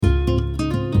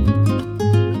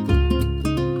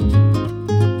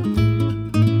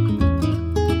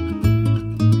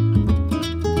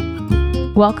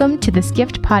Welcome to the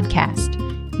Skift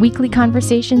Podcast, weekly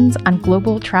conversations on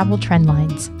global travel trend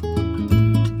lines.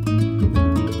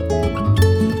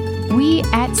 We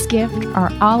at Skift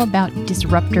are all about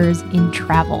disruptors in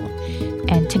travel.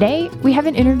 And today, we have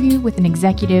an interview with an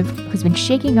executive who's been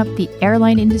shaking up the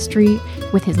airline industry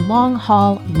with his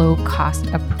long-haul, low-cost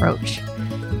approach.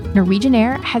 Norwegian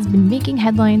Air has been making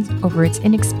headlines over its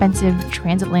inexpensive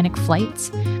transatlantic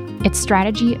flights, its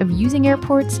strategy of using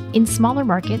airports in smaller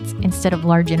markets instead of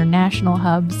large international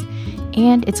hubs,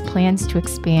 and its plans to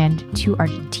expand to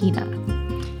Argentina.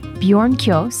 Bjorn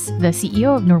Kjos, the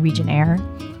CEO of Norwegian Air,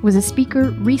 was a speaker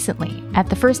recently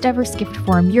at the first ever Skift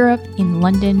Forum Europe in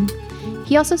London.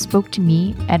 He also spoke to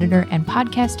me, editor and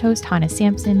podcast host Hannah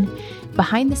Sampson,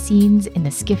 behind the scenes in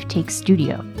the Skift Take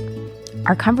Studio.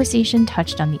 Our conversation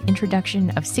touched on the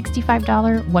introduction of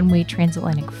 $65 one-way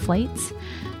transatlantic flights,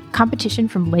 competition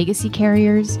from legacy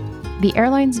carriers, the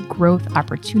airline's growth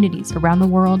opportunities around the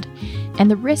world,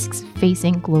 and the risks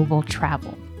facing global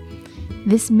travel.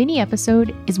 This mini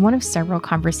episode is one of several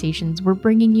conversations we're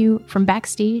bringing you from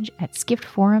backstage at Skift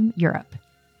Forum Europe.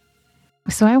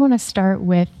 So I want to start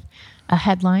with a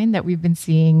headline that we've been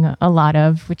seeing a lot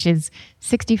of, which is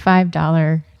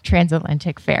 $65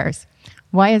 transatlantic fares.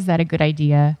 Why is that a good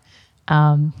idea?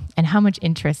 And how much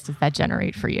interest does that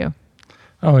generate for you?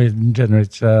 Oh, it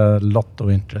generates a lot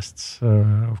of interests.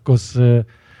 Of course,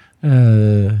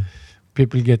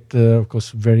 people get, of course,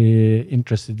 very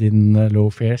interested in low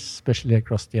fares, especially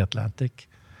across the Atlantic,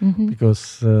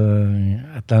 because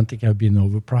Atlantic have been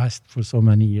overpriced for so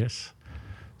many years.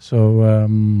 So,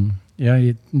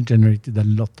 it generated a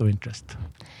lot of interest.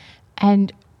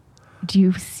 And do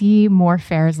you see more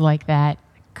fares like that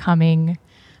coming?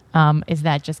 Is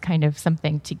that just kind of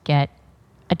something to get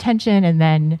attention and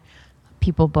then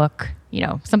people book,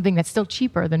 something that's still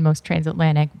cheaper than most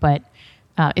transatlantic, but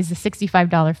is the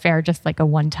 $65 fare just like a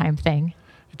one-time thing?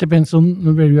 It depends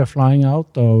on where you are flying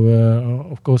out of.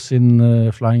 Of course,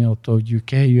 in flying out of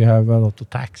UK, you have a lot of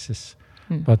taxes.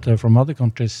 But from other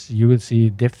countries, you will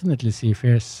definitely see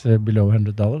fares below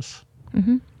 $100.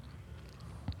 Mm-hmm.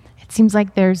 It seems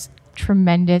like there's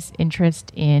tremendous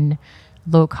interest in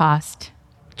low-cost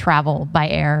travel by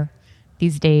air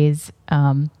these days.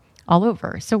 All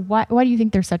over. So why do you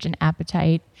think there's such an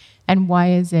appetite, and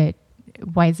why is it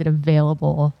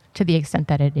available to the extent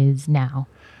that it is now?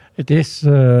 It is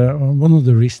one of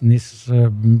the reasons is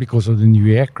because of the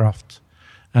new aircraft,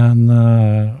 and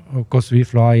of course we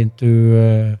fly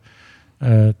into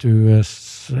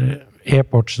airports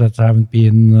that haven't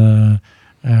been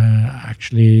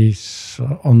actually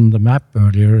on the map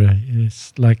earlier.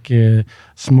 It's like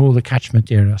smaller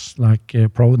catchment areas like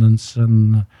Providence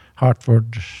and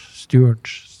Hartford, Stewart.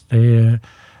 They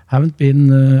haven't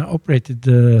been operated,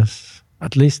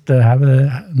 at least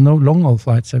no long-haul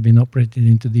flights have been operated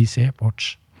into these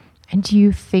airports. And do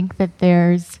you think that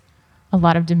there's a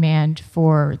lot of demand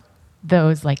for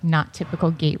those like not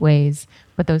typical gateways,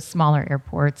 but those smaller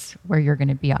airports where you're going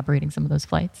to be operating some of those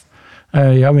flights?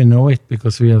 We know it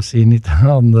because we have seen it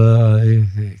on the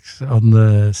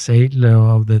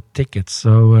sale of the tickets.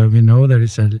 So we know there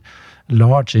is a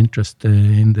large interest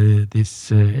in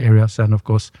these areas, and of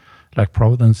course, like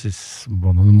Providence is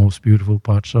one of the most beautiful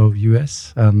parts of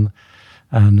US, and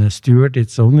Stewart,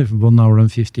 it's only 1 hour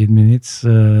and 15 minutes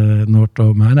north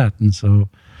of Manhattan. So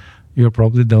you're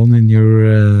probably down in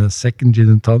your second gin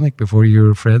and tonic before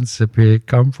your friends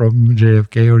come from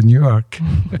JFK or Newark.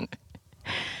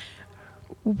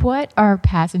 What are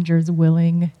passengers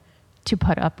willing to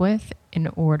put up with in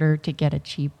order to get a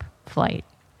cheap flight,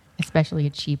 especially a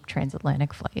cheap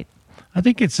transatlantic flight? I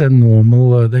think it's a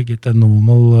normal, they get a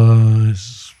normal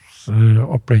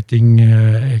operating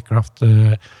aircraft.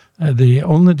 The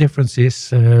only difference is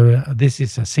this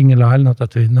is a single aisle, not a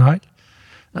twin aisle.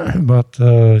 But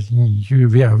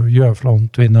you have flown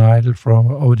twin aisle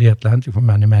over the Atlantic for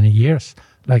many, many years,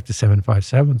 like the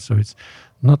 757. So it's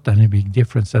not any big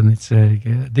difference, and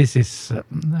this is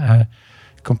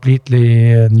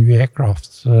completely new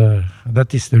aircraft.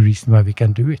 That is the reason why we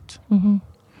can do it. Mm-hmm.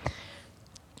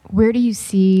 Where do you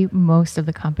see most of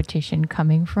the competition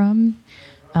coming from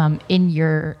in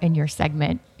your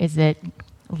segment? Is it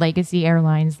legacy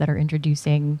airlines that are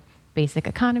introducing basic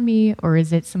economy, or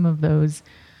is it some of those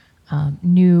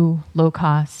new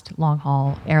low-cost,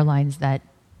 long-haul airlines that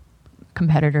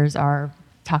competitors are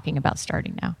talking about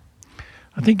starting now?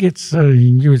 I think it's,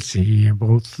 you will see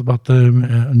both, but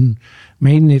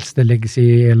mainly it's the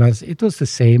legacy airlines. It was the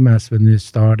same as when we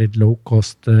started low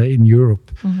cost in Europe.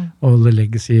 Mm-hmm. All the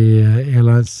legacy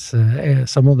airlines,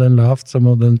 some of them laughed, some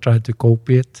of them tried to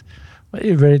copy it.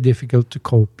 It's very difficult to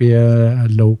copy a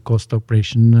low cost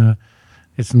operation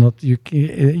it's not you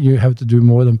have to do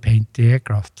more than paint the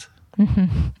aircraft.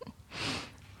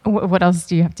 What else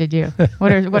do you have to do?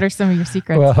 What are some of your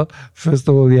secrets? Well, first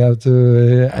of all, you have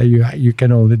to you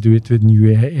can only do it with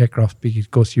new aircraft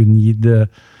because you need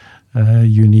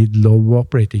low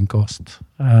operating cost,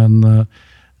 and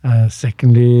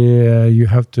secondly, you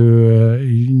have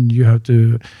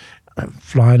to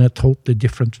fly in a totally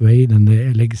different way than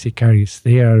the legacy carriers.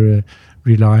 They are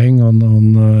relying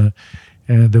on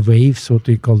the waves, what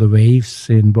we call the waves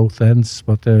in both ends,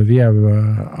 but we have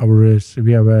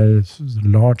a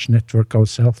large network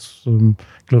ourselves,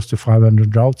 close to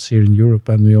 500 routes here in Europe,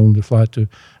 and we only fly to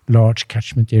large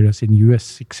catchment areas in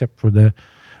US, except for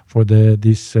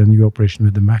this new operation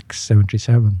with the MAX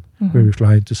 737, where we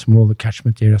fly into smaller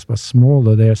catchment areas, but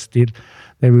smaller.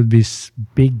 There will be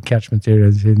big catchment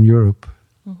areas in Europe.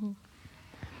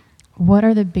 What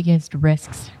are the biggest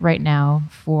risks right now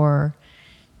for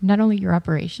not only your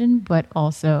operation, but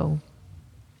also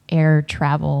air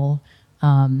travel,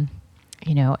 the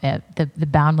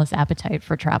boundless appetite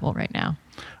for travel right now?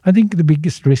 I think the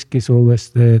biggest risk is always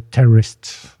the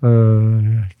terrorist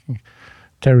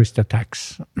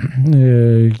attacks.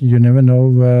 You never know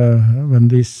when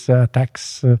these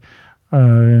attacks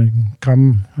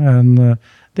come, and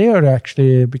they are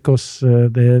actually because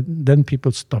then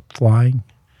people stop flying.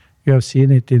 You have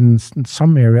seen it in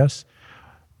some areas.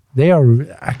 They are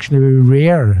actually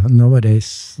rare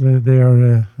nowadays. They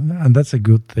are, and that's a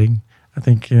good thing. I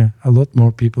think a lot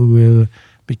more people will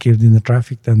be killed in the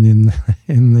traffic than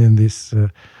in these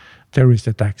terrorist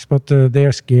attacks. But they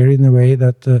are scary in a way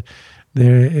that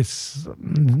there is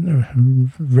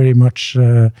very much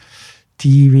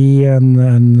TV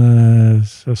and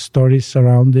stories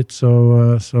around it.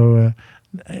 So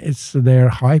they're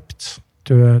hyped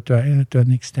to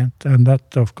an extent, and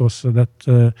that of course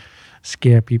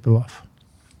scare people off.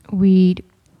 We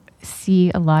see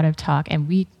a lot of talk, and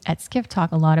we at Skift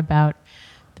talk a lot about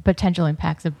the potential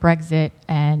impacts of Brexit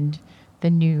and the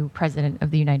new president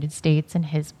of the United States and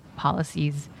his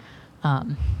policies,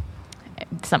 some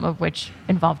of which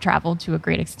involve travel to a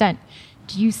great extent.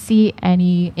 Do you see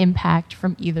any impact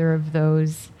from either of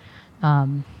those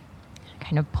kind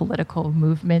of political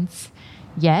movements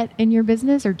yet in your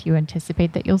business, or do you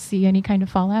anticipate that you'll see any kind of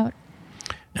fallout?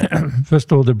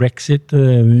 First of all, the Brexit.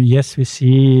 Yes, we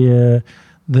see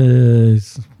the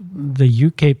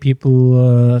UK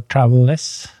people travel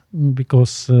less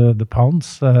because the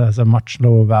pounds has a much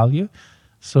lower value.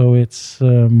 So it's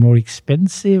more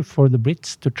expensive for the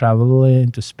Brits to travel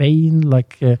into Spain,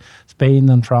 like Spain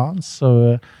and France.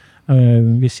 So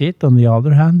we see it. On the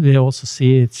other hand, we also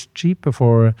see it's cheaper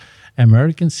for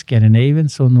Americans,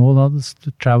 Scandinavians, and all others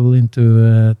to travel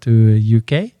into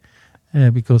UK.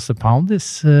 Because the pound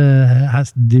has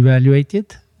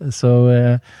devaluated, so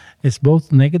it's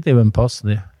both negative and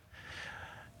positive.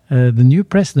 The new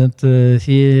president,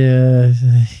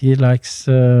 he likes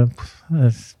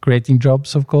creating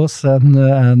jobs, of course,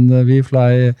 and we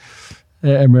fly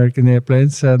American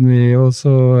airplanes, and we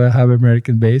also have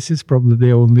American bases. Probably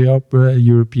the only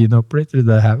European operator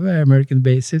that have American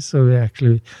bases. So I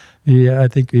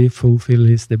think we fulfill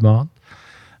his demand.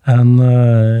 And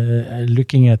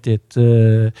looking at it,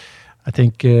 I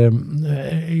think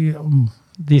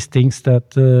these things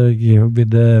that with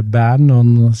the ban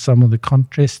on some of the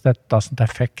countries, that doesn't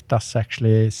affect us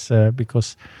actually, is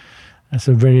because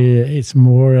it's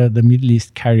more the Middle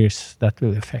East carriers that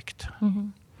will affect. Mm-hmm.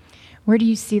 Where do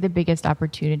you see the biggest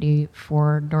opportunity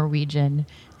for Norwegian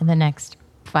in the next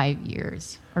 5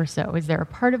 years or so? Is there a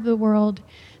part of the world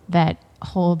that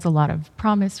holds a lot of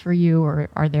promise for you, or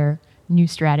are there new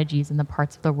strategies in the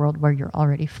parts of the world where you're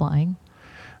already flying?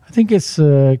 I think it's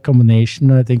a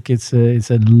combination. I think it's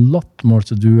a lot more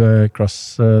to do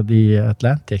across the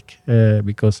Atlantic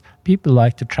because people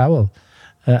like to travel.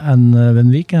 And when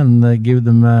we can give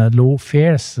them low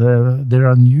fares, there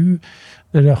are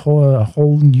a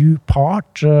whole new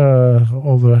part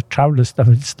of travelers that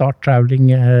will start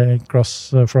traveling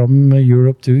across from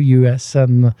Europe to US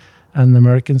and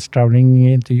Americans traveling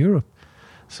into Europe.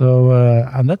 So,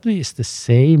 and that is the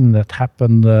same that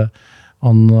happened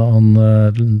on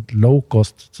low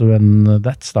cost. So when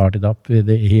that started up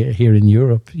here in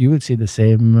Europe, you will see the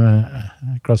same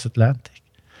across Atlantic.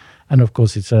 And of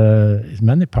course, it's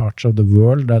many parts of the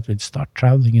world that will start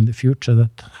traveling in the future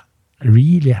that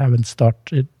really haven't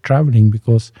started traveling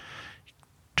because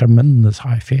tremendous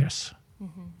high fares.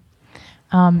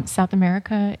 Mm-hmm. South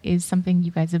America is something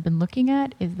you guys have been looking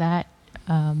at. Is that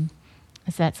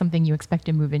something you expect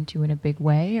to move into in a big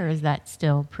way, or is that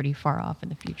still pretty far off in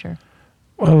the future?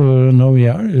 Well, no, we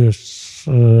are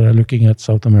looking at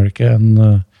South America,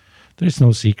 and there is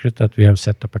no secret that we have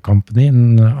set up a company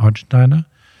in Argentina.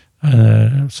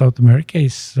 South America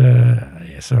is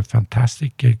a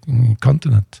fantastic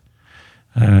continent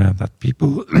that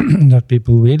people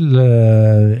will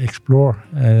explore.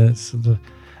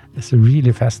 It's a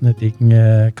really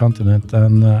fascinating continent,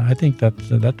 and I think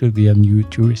that will be a new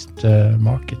tourist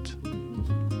market.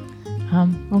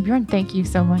 Well, Bjorn, thank you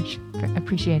so much.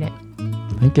 Appreciate it.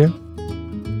 Thank you.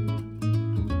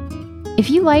 If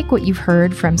you like what you've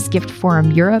heard from Skift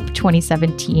Forum Europe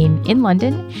 2017 in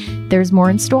London, there's more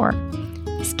in store.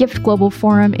 Skift Global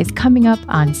Forum is coming up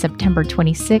on September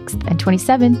 26th and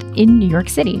 27th in New York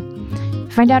City.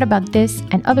 Find out about this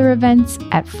and other events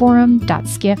at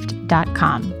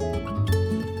forum.skift.com.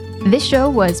 This show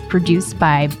was produced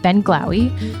by Ben Glowy,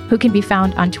 who can be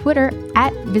found on Twitter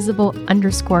at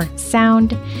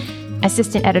visible_sound.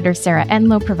 Assistant editor Sarah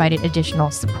Enlow provided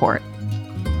additional support.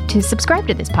 To subscribe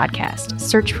to this podcast,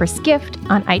 search for Skift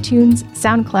on iTunes,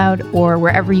 SoundCloud, or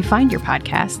wherever you find your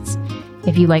podcasts.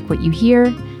 If you like what you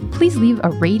hear, please leave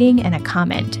a rating and a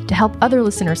comment to help other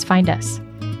listeners find us.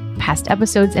 Past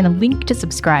episodes and a link to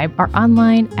subscribe are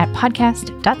online at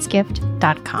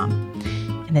podcast.skift.com.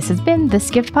 And this has been the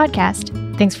Skift Podcast.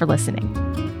 Thanks for listening.